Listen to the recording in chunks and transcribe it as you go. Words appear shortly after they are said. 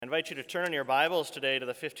invite you to turn in your Bibles today to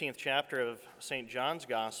the 15th chapter of St. John's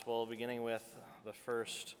Gospel, beginning with the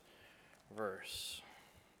first verse.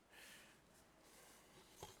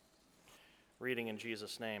 Reading in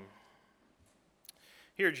Jesus' name.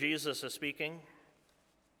 Here Jesus is speaking.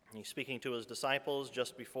 He's speaking to his disciples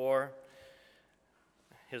just before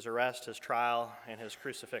his arrest, his trial, and his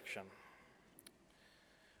crucifixion.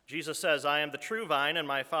 Jesus says, "I am the true vine, and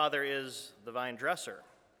my Father is the vine dresser.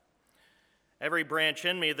 Every branch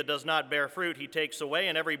in me that does not bear fruit, he takes away,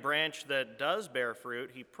 and every branch that does bear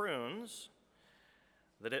fruit, he prunes,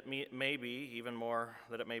 that it may be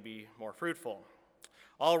more fruitful.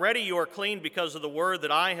 Already you are clean because of the word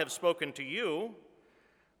that I have spoken to you.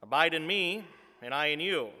 Abide in me, and I in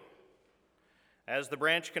you. As the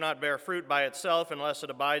branch cannot bear fruit by itself unless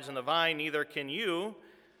it abides in the vine, neither can you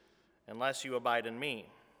unless you abide in me.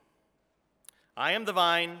 I am the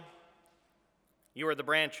vine, you are the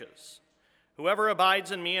branches. Whoever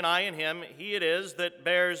abides in me and I in him, he it is that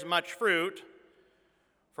bears much fruit.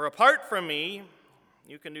 For apart from me,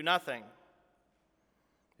 you can do nothing.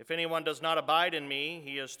 If anyone does not abide in me,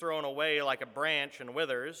 he is thrown away like a branch and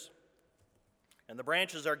withers. And the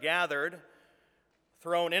branches are gathered,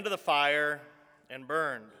 thrown into the fire, and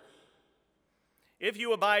burned. If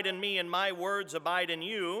you abide in me and my words abide in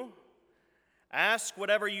you, ask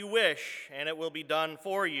whatever you wish, and it will be done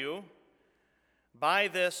for you. By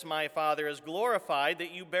this my Father is glorified,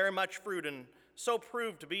 that you bear much fruit, and so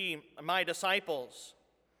prove to be my disciples.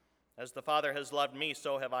 As the Father has loved me,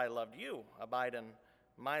 so have I loved you. Abide in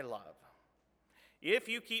my love. If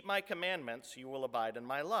you keep my commandments, you will abide in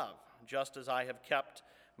my love, just as I have kept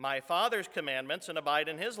my Father's commandments and abide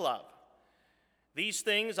in his love. These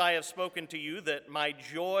things I have spoken to you, that my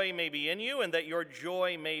joy may be in you, and that your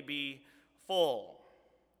joy may be full.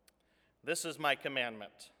 This is my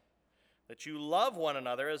commandment, that you love one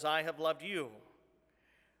another as I have loved you.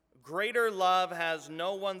 Greater love has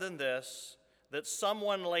no one than this, that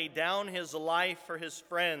someone lay down his life for his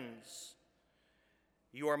friends.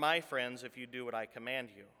 You are my friends if you do what I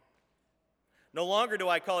command you. No longer do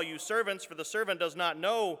I call you servants, for the servant does not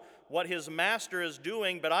know what his master is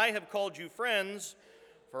doing, but I have called you friends,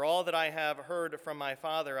 for all that I have heard from my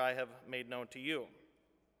Father I have made known to you.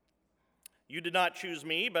 You did not choose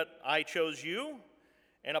me, but I chose you,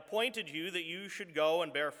 and appointed you that you should go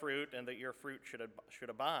and bear fruit, and that your fruit should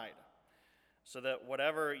abide, so that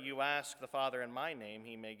whatever you ask the Father in my name,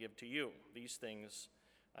 he may give to you. These things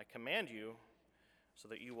I command you, so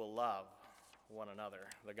that you will love one another."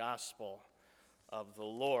 The gospel of the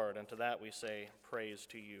Lord, and to that we say, praise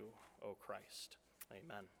to you, O Christ.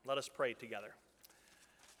 Amen. Let us pray together.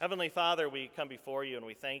 Heavenly Father, we come before you, and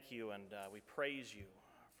we thank you, and we praise you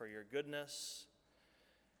for your goodness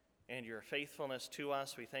and your faithfulness to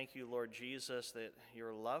us. We thank you, Lord Jesus, that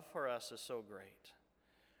your love for us is so great.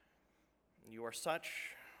 You are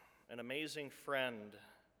such an amazing friend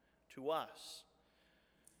to us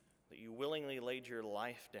that you willingly laid your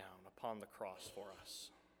life down upon the cross for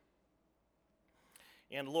us.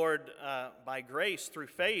 And Lord, by grace, through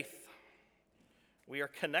faith, we are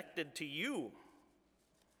connected to you.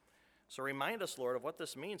 So remind us, Lord, of what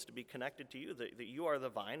this means to be connected to you, that you are the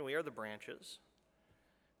vine, we are the branches.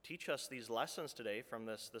 Teach us these lessons today from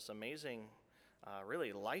this amazing,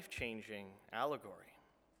 really life-changing allegory.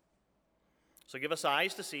 So give us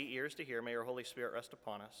eyes to see, ears to hear. May your Holy Spirit rest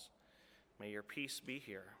upon us. May your peace be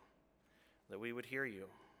here, that we would hear you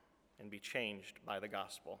and be changed by the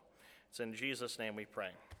gospel. It's in Jesus' name we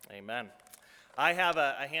pray. Amen. I have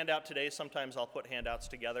a handout today. Sometimes I'll put handouts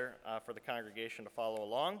together for the congregation to follow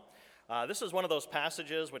along. This is one of those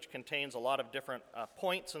passages which contains a lot of different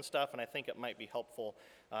points and stuff, and I think it might be helpful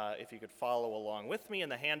if you could follow along with me in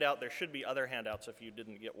the handout. There should be other handouts if you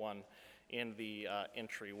didn't get one in the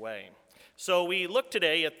entryway. So we look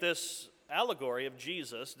today at this allegory of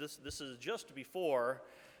Jesus. This is just before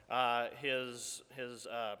his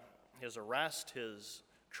arrest, his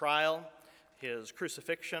trial, his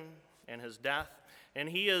crucifixion, and his death. And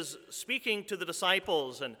he is speaking to the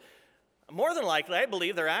disciples, and more than likely, I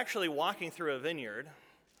believe they're actually walking through a vineyard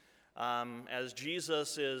as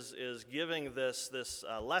Jesus is giving this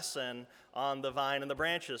lesson on the vine and the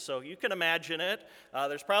branches. So you can imagine it.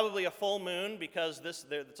 There's probably a full moon, because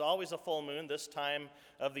it's always a full moon this time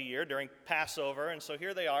of the year during Passover. And so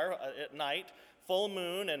here they are at night, full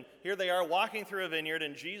moon, and here they are walking through a vineyard,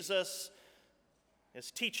 and Jesus is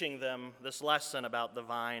teaching them this lesson about the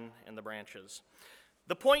vine and the branches.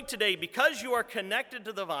 The point today, because you are connected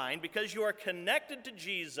to the vine, because you are connected to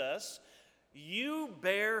Jesus, you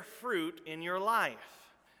bear fruit in your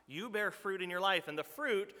life. You bear fruit in your life, and the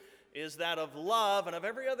fruit is that of love and of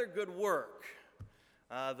every other good work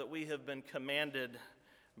that we have been commanded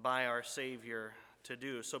by our Savior to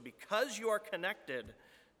do. So because you are connected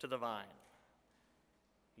to the vine,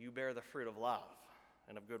 you bear the fruit of love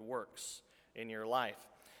and of good works in your life.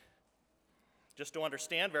 Just to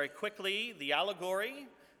understand very quickly the allegory,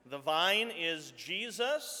 the vine is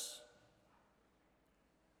Jesus.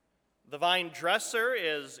 The vine dresser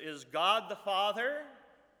is God the Father.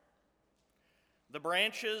 The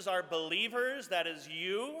branches are believers, that is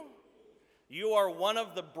you. You are one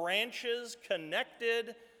of the branches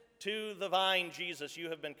connected to the vine, Jesus. You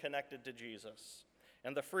have been connected to Jesus.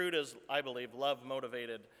 And the fruit is, I believe,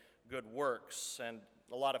 love-motivated good works. And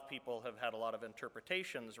a lot of people have had a lot of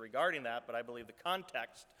interpretations regarding that, but I believe the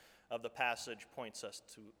context of the passage points us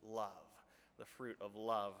to love, the fruit of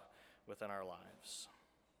love within our lives.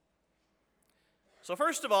 So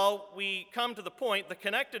first of all, we come to the point, the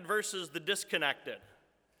connected versus the disconnected.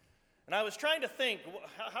 And I was trying to think,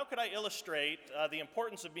 how could I illustrate the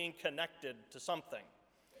importance of being connected to something?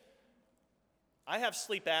 I have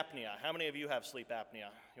sleep apnea. How many of you have sleep apnea?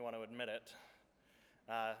 You want to admit it?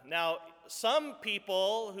 Now, some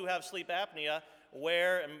people who have sleep apnea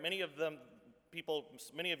wear, and many of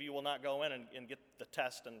you will not go in and get the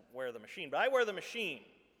test and wear the machine, but I wear the machine.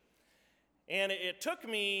 And it took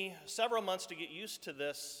me several months to get used to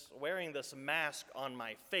this, wearing this mask on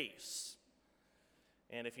my face.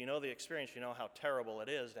 And if you know the experience, you know how terrible it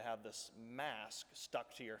is to have this mask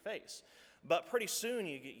stuck to your face. But pretty soon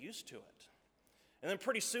you get used to it. And then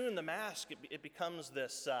pretty soon the mask, it becomes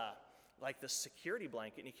this, like this security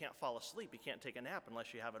blanket, and you can't fall asleep. You can't take a nap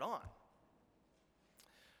unless you have it on.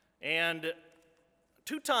 And there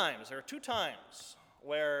are two times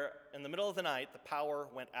where in the middle of the night the power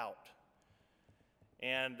went out.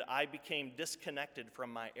 And I became disconnected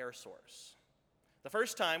from my air source. The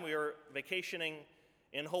first time we were vacationing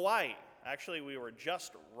in Hawaii. Actually, we were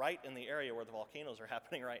just right in the area where the volcanoes are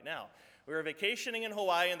happening right now. We were vacationing in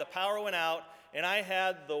Hawaii and the power went out, and I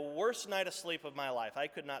had the worst night of sleep of my life. I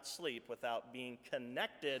could not sleep without being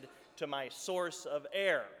connected to my source of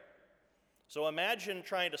air. So imagine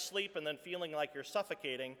trying to sleep and then feeling like you're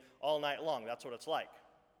suffocating all night long. That's what it's like.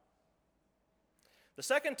 The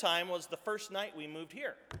second time was the first night we moved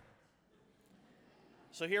here.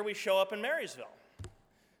 So here we show up in Marysville.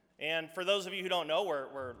 And for those of you who don't know,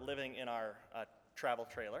 we're living in our travel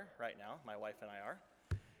trailer right now. My wife and I are.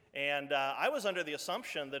 And I was under the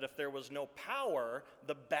assumption that if there was no power,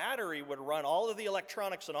 the battery would run all of the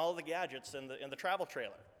electronics and all of the gadgets in the travel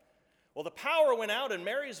trailer. Well, the power went out in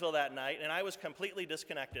Marysville that night, and I was completely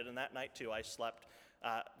disconnected. And that night, too, I slept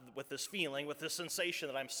with this feeling, with this sensation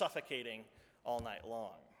that I'm suffocating all night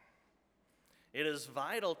long. It is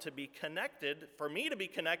vital to be connected, for me to be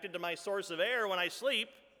connected to my source of air when I sleep.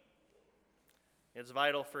 It's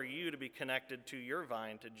vital for you to be connected to your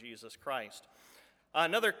vine, to Jesus Christ.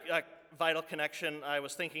 Another vital connection I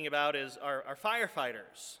was thinking about is our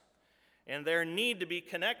firefighters and their need to be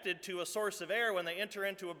connected to a source of air when they enter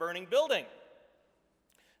into a burning building.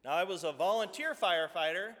 Now, I was a volunteer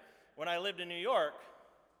firefighter when I lived in New York,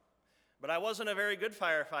 but I wasn't a very good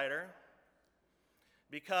firefighter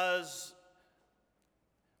because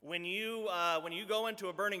when you go into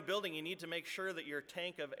a burning building, you need to make sure that your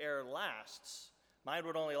tank of air lasts. Mine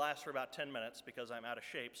would only last for about 10 minutes because I'm out of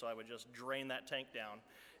shape, so I would just drain that tank down.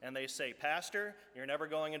 And they say, "Pastor, you're never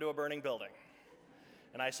going into a burning building."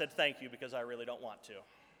 And I said, "Thank you," because I really don't want to.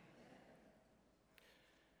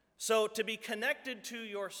 So to be connected to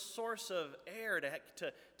your source of air,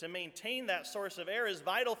 to maintain that source of air is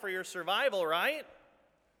vital for your survival, right?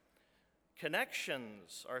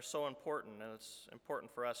 Connections are so important, and it's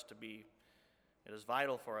important for us to be It is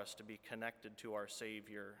vital for us to be connected to our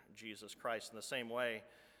Savior, Jesus Christ. In the same way,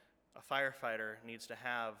 a firefighter needs to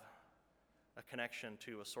have a connection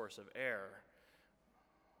to a source of air.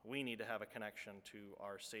 We need to have a connection to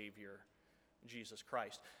our Savior, Jesus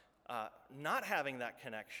Christ. Not having that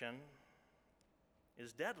connection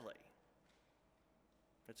is deadly.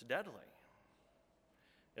 It's deadly.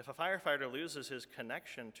 If a firefighter loses his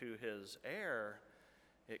connection to his air,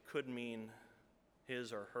 it could mean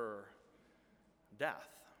his or her death.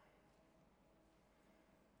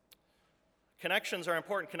 Connections are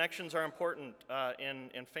important. Connections are important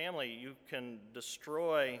in family. You can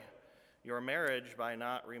destroy your marriage by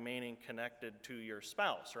not remaining connected to your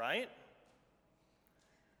spouse, right?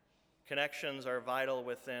 Connections are vital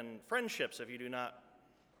within friendships. If you do not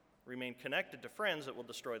remain connected to friends, it will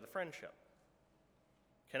destroy the friendship.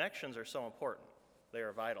 Connections are so important. They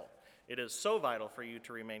are vital. It is so vital for you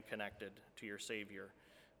to remain connected to your Savior,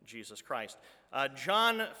 Jesus Christ.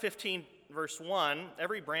 John 15, verse 1,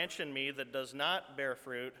 "Every branch in me that does not bear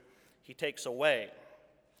fruit, he takes away.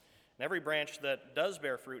 And every branch that does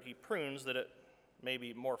bear fruit, he prunes that it may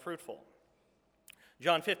be more fruitful.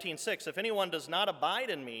 John 15:6, if anyone does not abide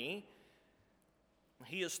in me,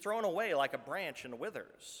 he is thrown away like a branch and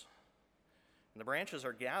withers. And the branches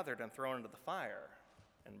are gathered and thrown into the fire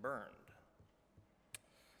and burned.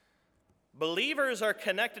 Believers are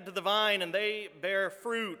connected to the vine and they bear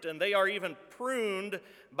fruit, and they are even pruned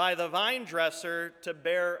by the vine dresser to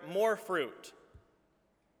bear more fruit.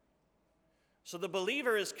 So the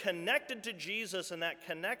believer is connected to Jesus, and that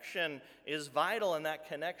connection is vital, and that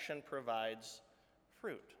connection provides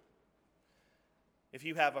fruit. If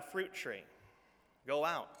you have a fruit tree, go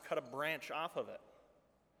out, cut a branch off of it.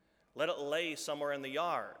 Let it lay somewhere in the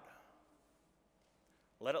yard.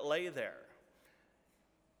 Let it lay there.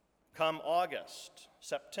 Come August,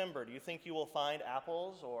 September, do you think you will find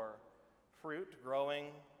apples or fruit growing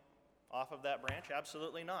off of that branch?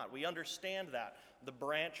 Absolutely not. We understand that. The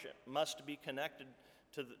branch must be connected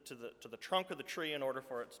to the trunk of the tree in order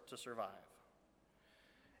for it to survive.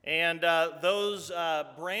 And those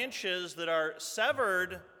branches that are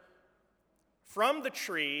severed from the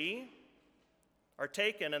tree are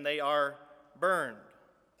taken and they are burned.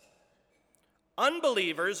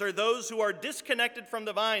 Unbelievers are those who are disconnected from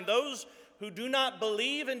the vine. Those who do not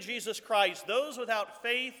believe in Jesus Christ, those without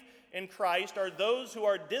faith in Christ, are those who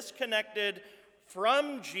are disconnected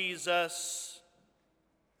from Jesus.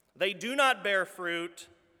 They do not bear fruit.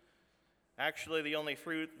 Actually, the only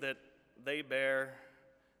fruit that they bear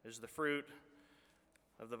is the fruit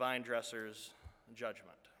of the vine dresser's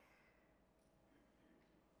judgment.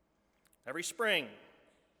 Every spring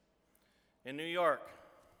in New York,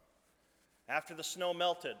 after the snow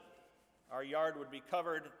melted, our yard would be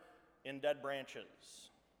covered in dead branches.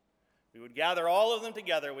 We would gather all of them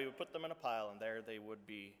together, we would put them in a pile, and there they would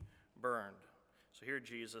be burned. So here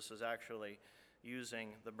Jesus is actually using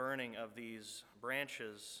the burning of these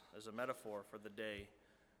branches as a metaphor for the day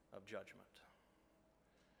of judgment.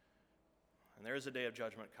 And there is a day of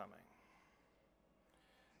judgment coming.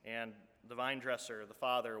 And the vine dresser, the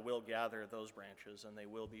Father, will gather those branches, and they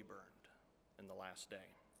will be burned in the last day.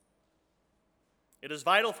 It is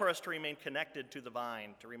vital for us to remain connected to the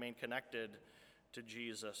vine, to remain connected to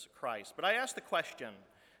Jesus Christ. But I ask the question,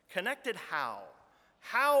 connected how?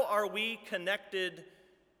 How are we connected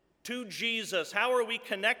to Jesus? How are we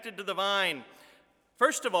connected to the vine?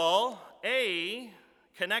 First of all,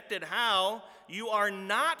 connected how? You are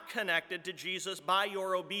not connected to Jesus by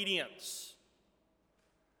your obedience.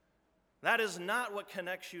 That is not what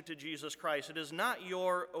connects you to Jesus Christ. It is not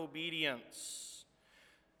your obedience.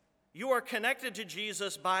 You are connected to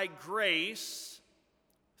Jesus by grace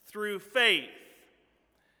through faith.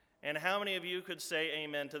 And how many of you could say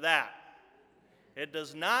amen to that? It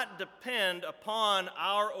does not depend upon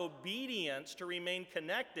our obedience to remain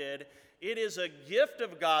connected. It is a gift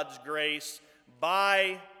of God's grace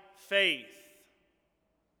by faith.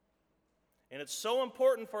 And it's so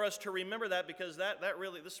important for us to remember that, because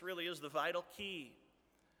this really is the vital key.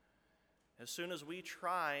 As soon as we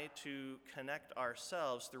try to connect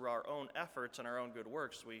ourselves through our own efforts and our own good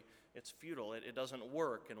works, it's futile. It doesn't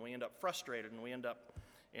work, and we end up frustrated, and we end up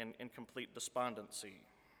in complete despondency.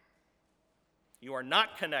 You are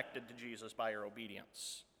not connected to Jesus by your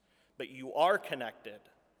obedience, but you are connected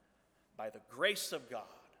by the grace of God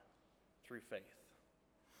through faith.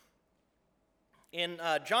 In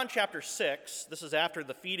John chapter 6, this is after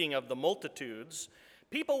the feeding of the multitudes,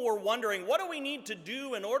 people were wondering, what do we need to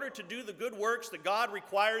do in order to do the good works that God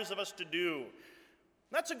requires of us to do?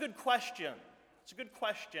 That's a good question. It's a good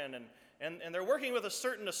question, and they're working with a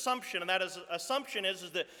certain assumption, and that assumption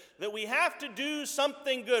is that we have to do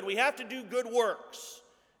something good. We have to do good works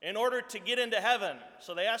in order to get into heaven.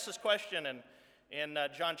 So they asked this question in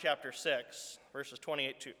John chapter 6, verses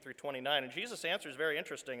 28 through 29, and Jesus answers very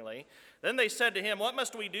interestingly. Then they said to him, what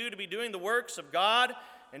must we do to be doing the works of God?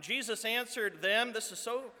 And Jesus answered them, this is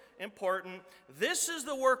so important, this is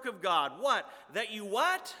the work of God. What? That you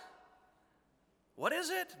what? What is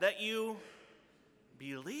it? That you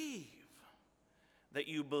believe. That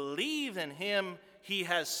you believe in him he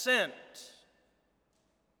has sent.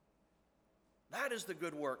 That is the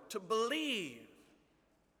good work, to believe.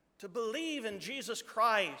 To believe in Jesus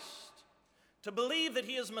Christ. To believe that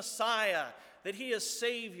he is Messiah, that he is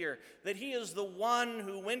Savior, that he is the one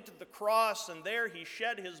who went to the cross and there he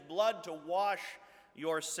shed his blood to wash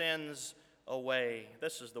your sins away.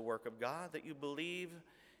 This is the work of God, that you believe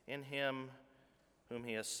in him whom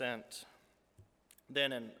he has sent.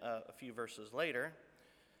 Then in a few verses later,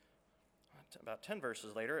 about 10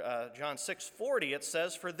 verses later, John 6:40, it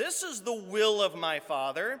says, for this is the will of my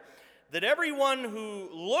Father, that everyone who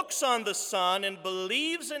looks on the Son and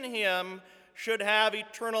believes in him should have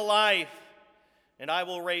eternal life, and I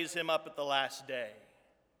will raise him up at the last day.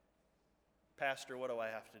 Pastor, what do I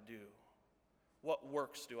have to do? What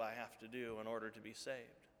works do I have to do in order to be saved?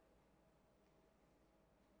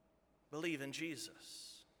 Believe in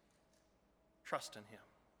Jesus. Trust in him.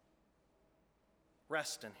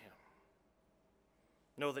 Rest in him.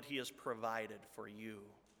 Know that he has provided for you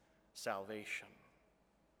salvation.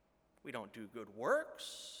 We don't do good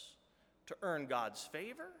works to earn God's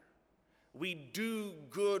favor. We do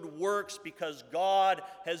good works because God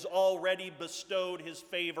has already bestowed his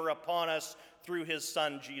favor upon us through his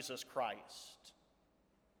Son, Jesus Christ.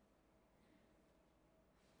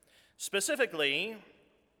 Specifically,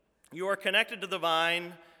 you are connected to the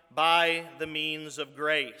vine by the means of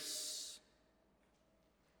grace.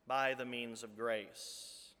 By the means of grace.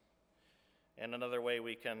 And another way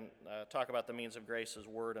we can talk about the means of grace is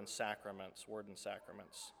word and sacraments. Word and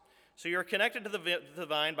sacraments. So you're connected to the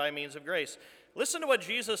vine by means of grace. Listen to what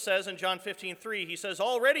Jesus says in John 15:3. He says,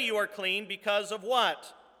 already you are clean because of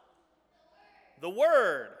what? The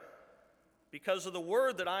word. Because of the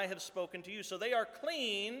word that I have spoken to you. So they are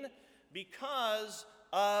clean because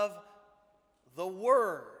of the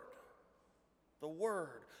word. The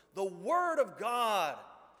word. The word of God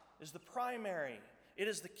is the primary. It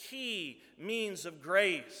is the key means of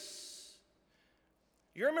grace.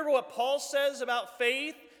 You remember what Paul says about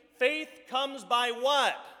faith? Faith comes by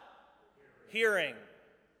what? Hearing.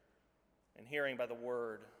 And hearing by the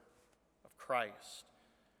word of Christ.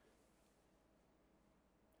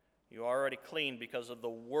 You are already clean because of the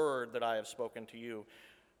word that I have spoken to you.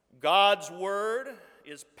 God's word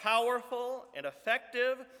is powerful and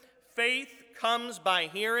effective. Faith comes by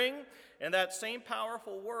hearing, and that same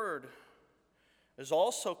powerful word is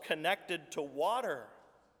also connected to water.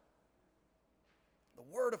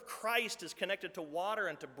 The word of Christ is connected to water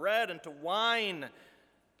and to bread and to wine,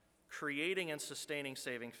 creating and sustaining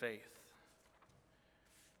saving faith.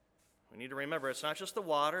 We need to remember it's not just the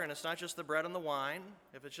water and it's not just the bread and the wine.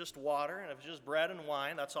 If it's just water and if it's just bread and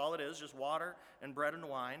wine, that's all it is, just water and bread and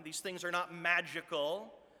wine. These things are not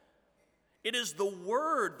magical. It is the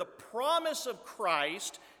word, the promise of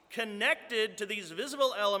Christ, connected to these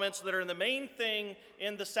visible elements that are the main thing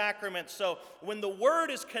in the sacraments. So when the word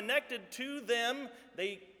is connected to them,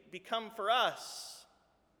 they become for us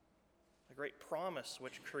a great promise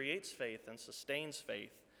which creates faith and sustains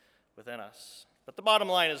faith within us. But the bottom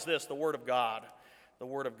line is this: the Word of God,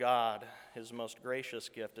 his most gracious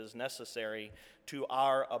gift, is necessary to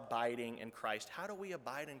our abiding in Christ. How do we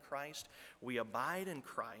abide in Christ? We abide in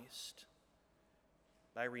Christ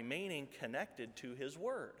by remaining connected to his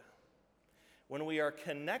word. When we are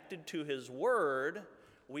connected to his word,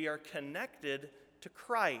 we are connected to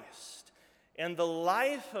Christ. And the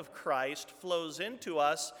life of Christ flows into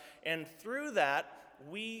us, and through that,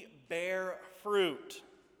 we bear fruit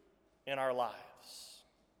in our lives.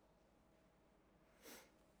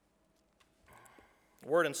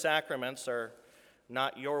 Word and sacraments are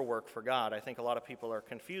not your work for God. I think a lot of people are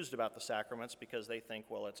confused about the sacraments because they think,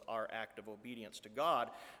 well, it's our act of obedience to God,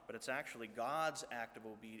 but it's actually God's act of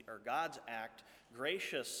obedience, or God's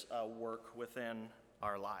gracious work within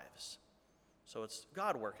our lives. So it's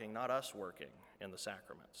God working, not us working in the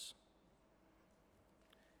sacraments.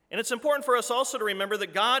 And it's important for us also to remember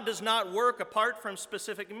that God does not work apart from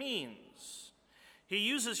specific means. He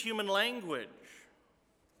uses human language,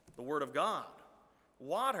 the Word of God,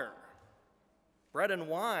 water, bread and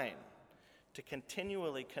wine, to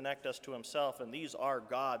continually connect us to himself, and these are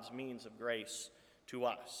God's means of grace to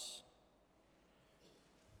us.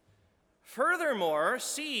 Furthermore,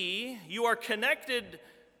 see, you are connected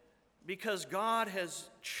because God has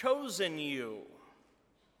chosen you.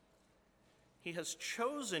 He has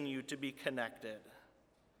chosen you to be connected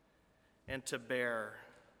and to bear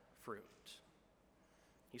fruit.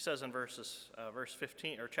 He says in verse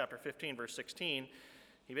 15, or chapter 15, verse 16,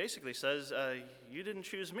 he basically says, you didn't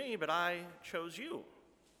choose me, but I chose you.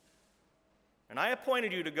 And I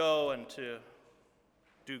appointed you to go and to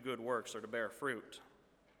do good works or to bear fruit.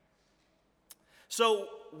 So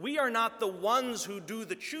we are not the ones who do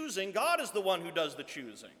the choosing. God is the one who does the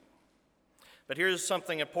choosing. But here's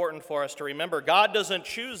something important for us to remember. God doesn't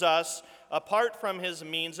choose us apart from his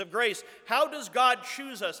means of grace. How does God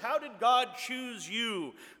choose us? How did God choose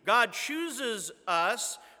you? God chooses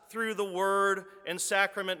us through the word and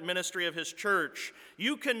sacrament ministry of his church.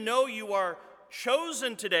 You can know you are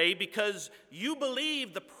chosen today because you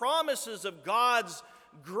believe the promises of God's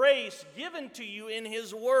grace given to you in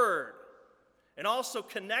his word and also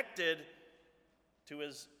connected to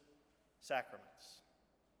his sacraments.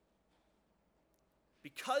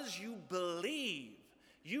 Because you believe,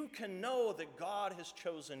 you can know that God has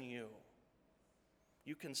chosen you.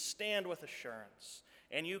 You can stand with assurance,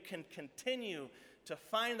 and you can continue to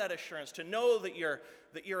find that assurance, to know that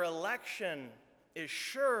your election is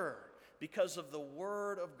sure because of the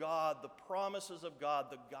Word of God, the promises of God,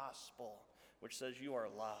 the gospel, which says you are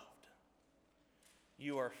loved,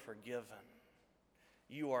 you are forgiven,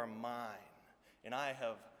 you are mine, and I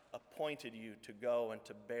have appointed you to go and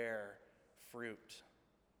to bear fruit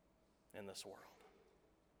in this world.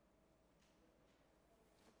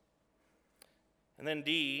 And then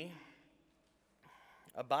D,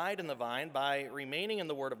 abide in the vine by remaining in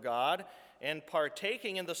the Word of God and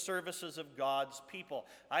partaking in the services of God's people.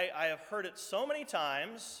 I have heard it so many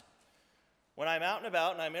times when I'm out and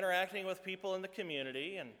about and I'm interacting with people in the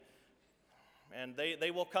community, and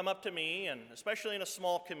they will come up to me, and especially in a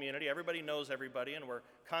small community, everybody knows everybody, and we're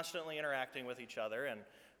constantly interacting with each other, and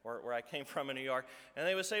where I came from in New York, and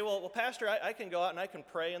they would say, well Pastor, I can go out and I can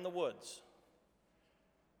pray in the woods.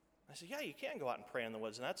 I said, yeah, you can go out and pray in the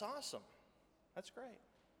woods, and that's awesome. That's great.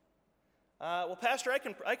 Well, Pastor, I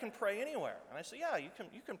can pray anywhere. And I said, yeah, you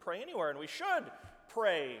can pray anywhere, and we should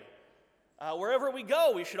pray. Wherever we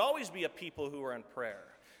go, we should always be a people who are in prayer.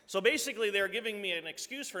 So basically, they're giving me an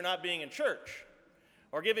excuse for not being in church,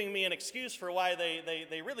 or giving me an excuse for why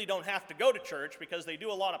they really don't have to go to church, because they do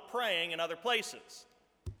a lot of praying in other places.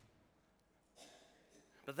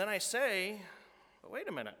 But then I say, but wait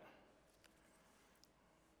a minute.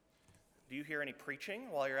 Do you hear any preaching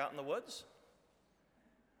while you're out in the woods?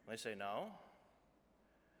 They say, no.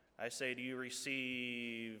 I say, do you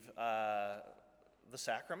receive the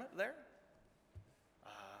sacrament there?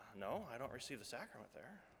 No, I don't receive the sacrament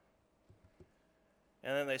there.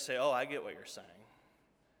 And then they say, oh, I get what you're saying.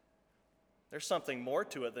 There's something more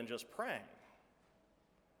to it than just praying.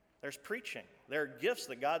 There's preaching. There are gifts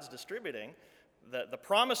that God's distributing, the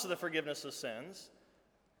promise of the forgiveness of sins,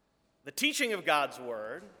 the teaching of God's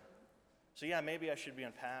word. So yeah, maybe I should be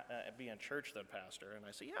in church then, Pastor. And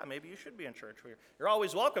I say, yeah, maybe you should be in church. You're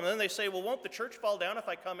always welcome. And then they say, well, won't the church fall down if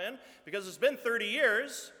I come in? Because it's been 30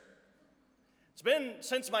 years. It's been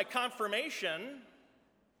since my confirmation.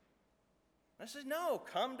 I said, no,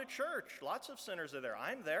 come to church. Lots of sinners are there.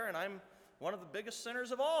 I'm there, and I'm one of the biggest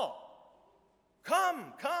sinners of all.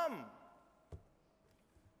 Come.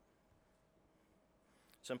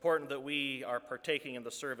 It's important that we are partaking in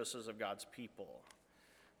the services of God's people,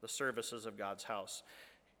 the services of God's house.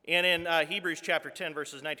 And in Hebrews chapter 10,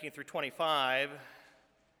 verses 19 through 25,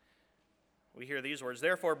 we hear these words,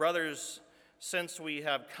 therefore, brothers, since we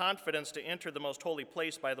have confidence to enter the most holy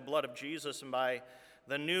place by the blood of Jesus and by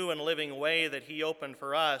the new and living way that he opened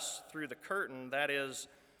for us through the curtain, that is,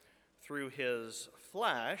 through his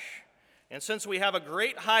flesh, and since we have a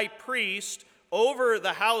great high priest over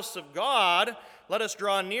the house of God, let us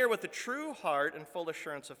draw near with a true heart and full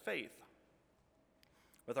assurance of faith,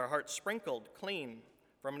 with our hearts sprinkled clean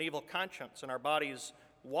from an evil conscience and our bodies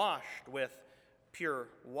washed with pure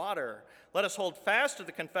water. Let us hold fast to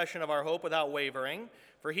the confession of our hope without wavering,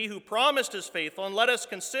 for he who promised is faithful, and let us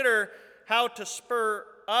consider how to spur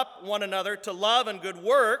up one another to love and good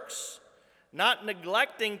works, not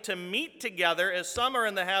neglecting to meet together as some are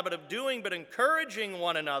in the habit of doing, but encouraging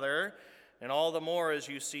one another, and all the more as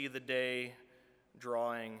you see the day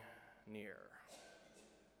drawing near.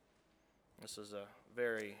 This is a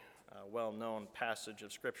very well-known passage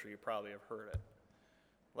of Scripture. You probably have heard it.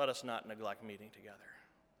 Let us not neglect meeting together.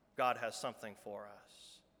 God has something for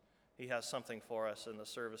us. He has something for us in the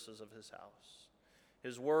services of his house.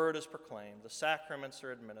 His word is proclaimed. The sacraments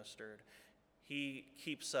are administered. He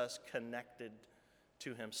keeps us connected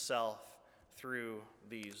to himself through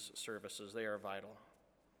these services. They are vital.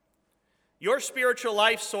 Your spiritual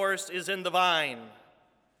life source is in the vine.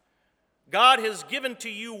 God has given to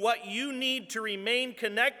you what you need to remain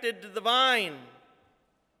connected to the vine.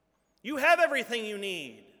 You have everything you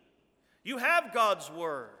need. You have God's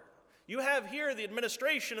word. You have here the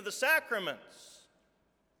administration of the sacraments.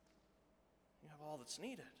 You have all that's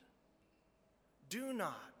needed. Do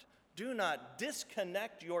not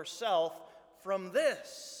disconnect yourself from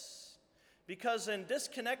this. Because in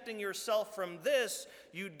disconnecting yourself from this,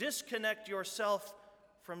 you disconnect yourself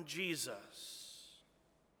from Jesus.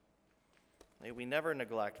 May we never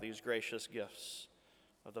neglect these gracious gifts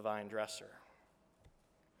of the vine dresser.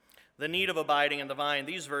 The need of abiding in the vine,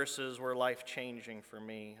 these verses were life-changing for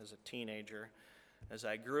me as a teenager. As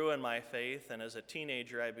I grew in my faith and as a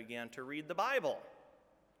teenager, I began to read the Bible.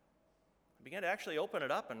 I began to actually open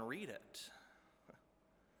it up and read it.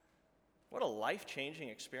 What a life-changing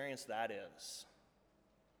experience that is.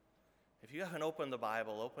 If you haven't opened the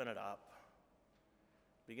Bible, open it up.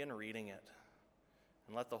 Begin reading it.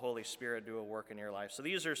 And let the Holy Spirit do a work in your life. So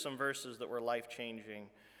these are some verses that were life-changing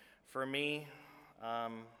for me.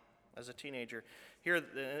 as a teenager. Here,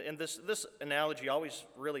 and this analogy always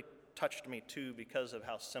really touched me too because of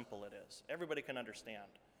how simple it is. Everybody can understand.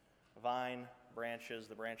 Vine, branches,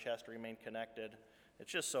 the branch has to remain connected.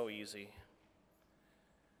 It's just so easy.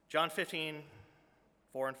 John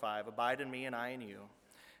 15:4-5, abide in me and I in you.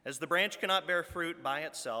 As the branch cannot bear fruit by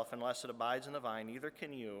itself unless it abides in the vine, neither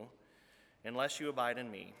can you unless you abide in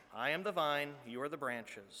me. I am the vine, you are the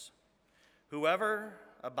branches. Whoever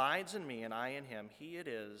abides in me and I in him, he it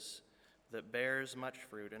is that bears much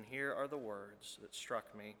fruit. And here are the words that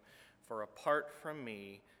struck me. For apart from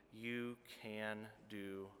me, you can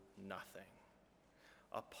do nothing.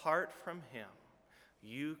 Apart from him,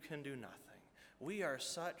 you can do nothing. We are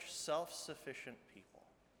such self-sufficient people.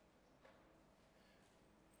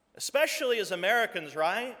 Especially as Americans,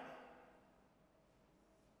 right?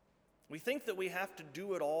 We think that we have to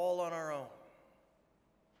do it all on our own.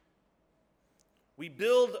 We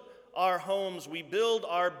build our homes, we build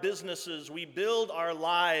our businesses, we build our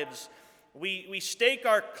lives, we stake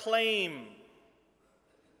our claim,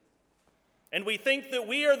 and we think that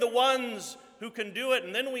we are the ones who can do it,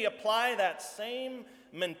 and then we apply that same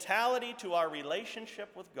mentality to our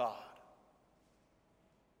relationship with God,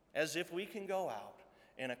 as if we can go out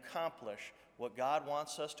and accomplish what God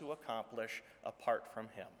wants us to accomplish apart from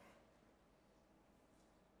him.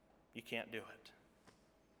 You can't do it.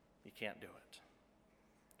 You can't do it.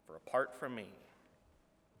 For apart from me,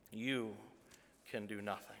 you can do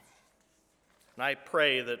nothing. And I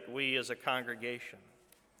pray that we as a congregation,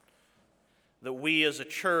 that we as a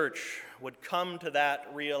church would come to that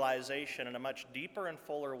realization in a much deeper and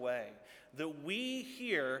fuller way. That we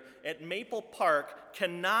here at Maple Park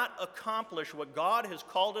cannot accomplish what God has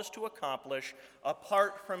called us to accomplish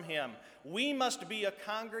apart from him. We must be a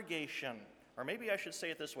congregation, or maybe I should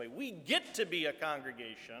say it this way, we get to be a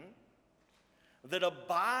congregation that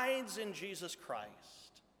abides in Jesus Christ.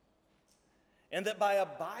 And that by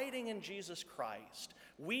abiding in Jesus Christ,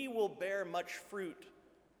 we will bear much fruit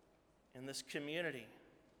in this community,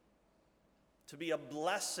 to be a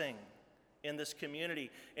blessing in this community,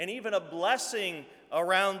 and even a blessing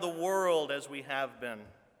around the world as we have been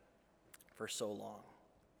for so long.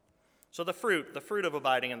 So the fruit of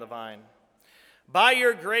abiding in the vine. By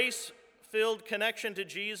your grace-filled connection to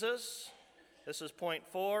Jesus, this is point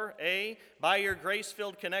 4A, by your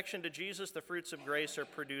grace-filled connection to Jesus, the fruits of grace are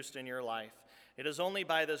produced in your life. It is only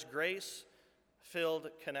by this grace-filled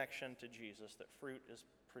connection to Jesus that fruit is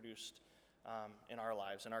produced in our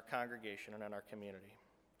lives, in our congregation, and in our community.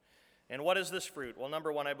 And what is this fruit? Well,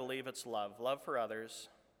 number one, I believe it's love. Love for others.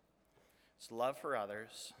 It's love for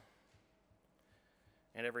others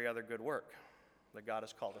and every other good work that God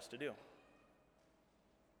has called us to do.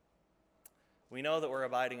 We know that we're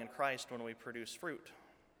abiding in Christ when we produce fruit.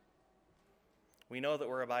 We know that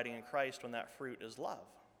we're abiding in Christ when that fruit is love.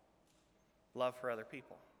 Love for other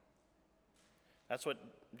people. That's what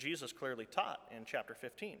Jesus clearly taught in chapter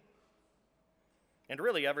 15. And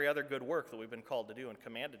really every other good work that we've been called to do and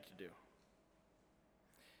commanded to do.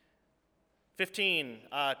 15,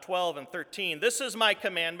 12, and 13. This is my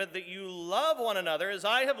commandment, that you love one another as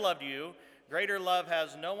I have loved you. Greater love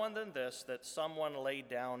has no one than this, that someone laid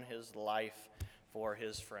down his life for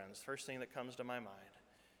his friends. First thing that comes to my mind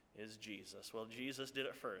is Jesus. Well, Jesus did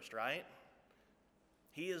it first, right?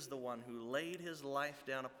 He is the one who laid his life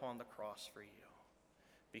down upon the cross for you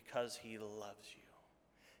because he loves you.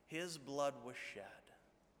 His blood was shed.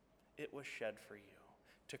 It was shed for you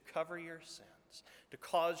to cover your sins, to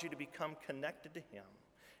cause you to become connected to him.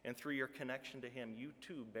 And through your connection to him, you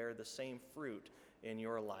too bear the same fruit in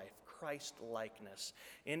your life, Christ-likeness.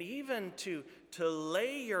 And even to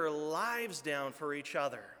lay your lives down for each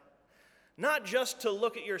other. Not just to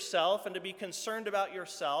look at yourself and to be concerned about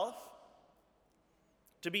yourself,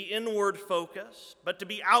 to be inward focused, but to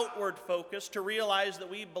be outward focused, to realize that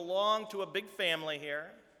we belong to a big family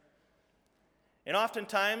here. And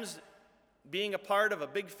oftentimes, being a part of a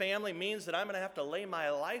big family means that I'm going to have to lay my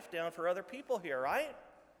life down for other people here, right?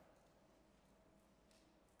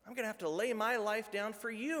 I'm going to have to lay my life down for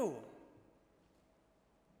you.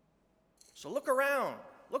 So look around.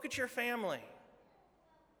 Look at your family.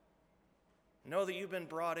 Know that you've been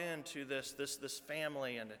brought into this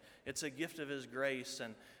family, and it's a gift of his grace.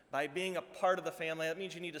 And by being a part of the family, that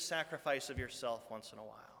means you need a sacrifice of yourself once in a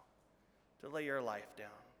while to lay your life down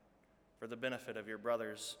for the benefit of your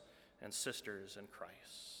brothers and sisters in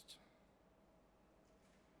Christ.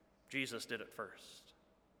 Jesus did it first.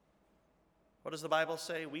 What does the Bible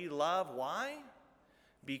say? We love, why?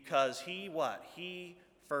 Because he what? He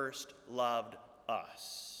first loved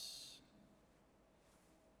us.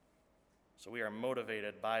 So we are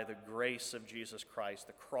motivated by the grace of Jesus Christ,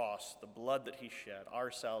 the cross, the blood that he shed, our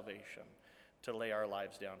salvation, to lay our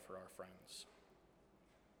lives down for our friends.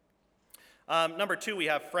 Number 2, we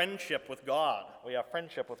have friendship with God. We have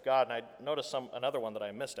friendship with God, and I noticed another one that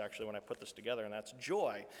I missed actually when I put this together, and that's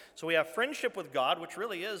joy. So we have friendship with God, which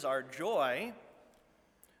really is our joy.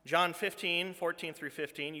 John 15, 14 through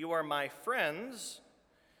 15, you are my friends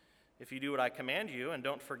if you do what I command you, and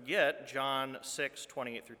don't forget John 6,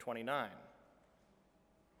 28 through 29.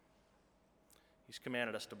 He's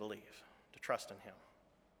commanded us to believe, to trust in him.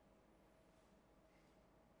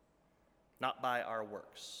 Not by our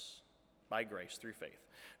works, by grace through faith.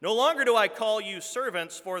 No longer do I call you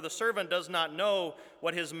servants, for the servant does not know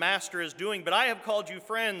what his master is doing, but I have called you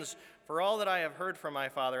friends, for all that I have heard from my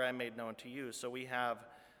Father I made known to you. So we have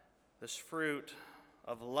this fruit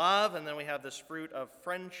of love, and then we have this fruit of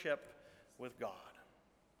friendship with God.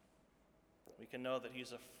 We can know that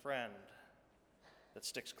he's a friend that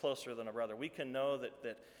sticks closer than a brother. We can know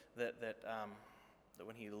that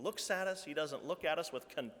when he looks at us, he doesn't look at us with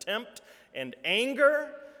contempt and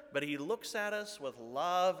anger, but he looks at us with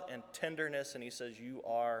love and tenderness, and he says, you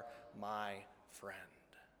are my friend.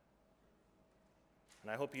 And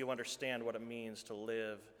I hope you understand what it means to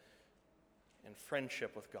live in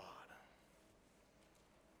friendship with God,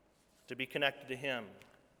 to be connected to him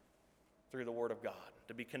through the Word of God,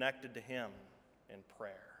 to be connected to him in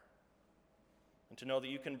prayer, and to know that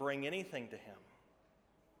you can bring anything to him.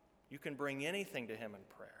 You can bring anything to him in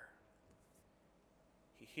prayer.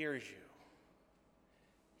 He hears you.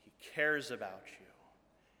 He cares about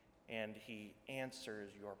you. And he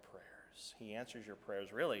answers your prayers. He answers your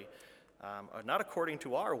prayers really, not according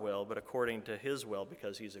to our will, but according to his will,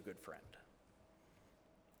 because he's a good friend.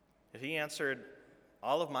 If he answered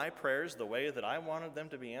all of my prayers the way that I wanted them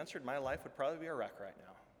to be answered, my life would probably be a wreck right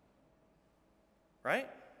now. Right?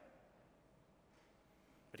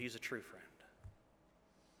 But he's a true friend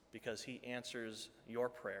because he answers your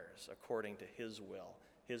prayers according to his will,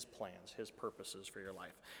 his plans, his purposes for your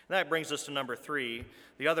life. And that brings us to number 3.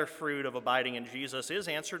 The other fruit of abiding in Jesus is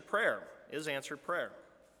answered prayer.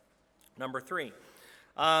 Number 3.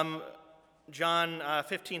 John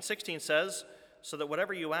 15:16 says, so that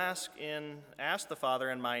whatever you ask the Father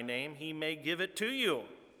in my name, he may give it to you.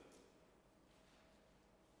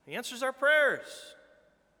 He answers our prayers.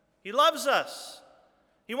 He loves us.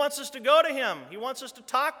 He wants us to go to him. He wants us to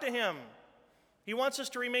talk to him. He wants us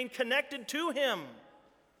to remain connected to him.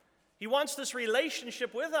 He wants this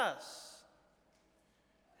relationship with us.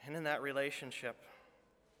 And in that relationship,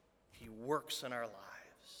 he works in our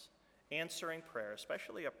lives, answering prayer,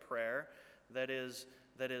 especially a prayer that is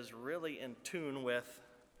really in tune with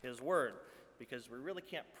his word, because we really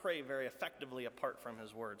can't pray very effectively apart from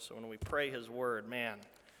his word. So when we pray his word, man,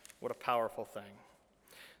 what a powerful thing.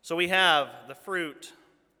 So we have the fruit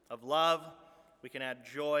of love. We can add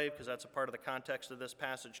joy, because that's a part of the context of this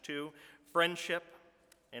passage too. Friendship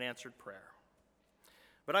and answered prayer.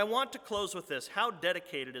 But I want to close with this. How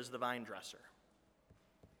dedicated is the vine dresser?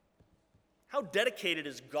 How dedicated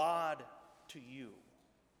is God to you?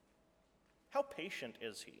 How patient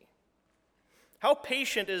is he? How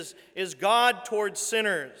patient is God towards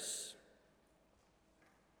sinners?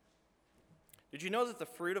 Did you know that the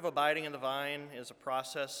fruit of abiding in the vine is a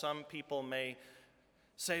process? Some people may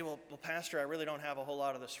say, well, Pastor, I really don't have a whole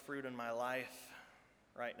lot of this fruit in my life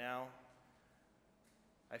right now.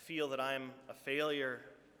 I feel that I'm a failure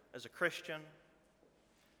as a Christian.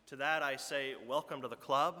 To that I say, welcome to the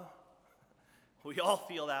club. We all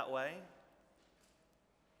feel that way.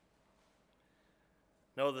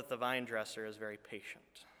 Know that the vine dresser is very patient.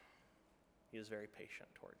 He is very patient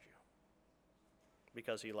towards you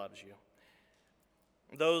because he loves you.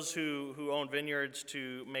 Those who own vineyards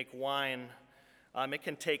to make wine, it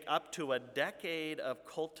can take up to a decade of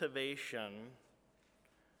cultivation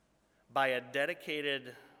by a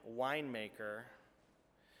dedicated winemaker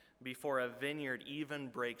before a vineyard even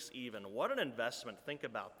breaks even. What an investment. Think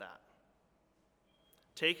about that.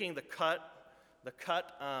 Taking the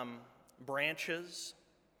cut branches,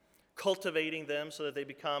 cultivating them so that they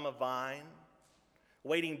become a vine,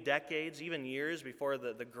 waiting decades, even years before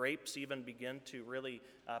the grapes even begin to really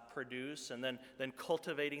produce, and then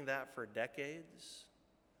cultivating that for decades.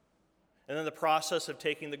 And then the process of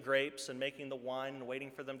taking the grapes and making the wine and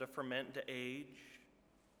waiting for them to ferment and to age.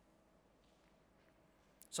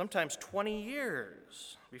 Sometimes 20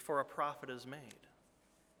 years before a profit is made.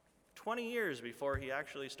 20 years before he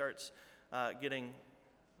actually starts getting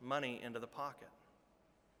money into the pocket.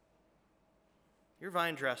 Your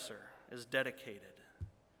vine dresser is dedicated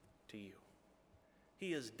to you.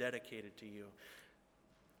 He is dedicated to you.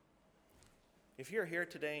 If you're here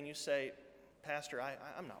today and you say, Pastor,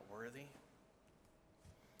 I'm not worthy.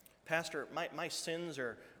 Pastor, my sins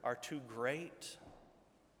are too great.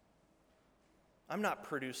 I'm not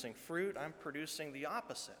producing fruit, I'm producing the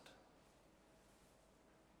opposite.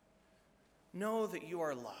 Know that you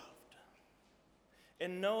are loved.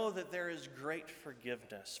 And know that there is great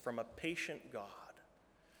forgiveness from a patient God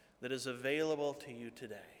that is available to you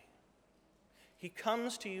today. He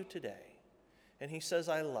comes to you today and he says,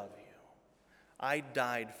 I love you. I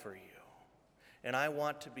died for you. And I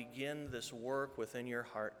want to begin this work within your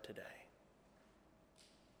heart today.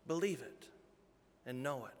 Believe it and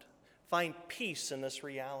know it. Find peace in this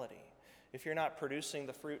reality. If you're not producing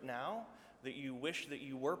the fruit now that you wish that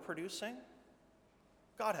you were producing,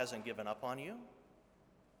 God hasn't given up on you.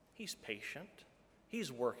 He's patient.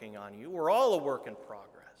 He's working on you. We're all a work in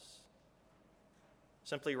progress.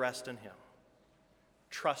 Simply rest in him.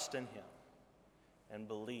 Trust in him. And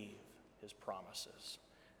believe his promises.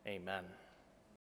 Amen.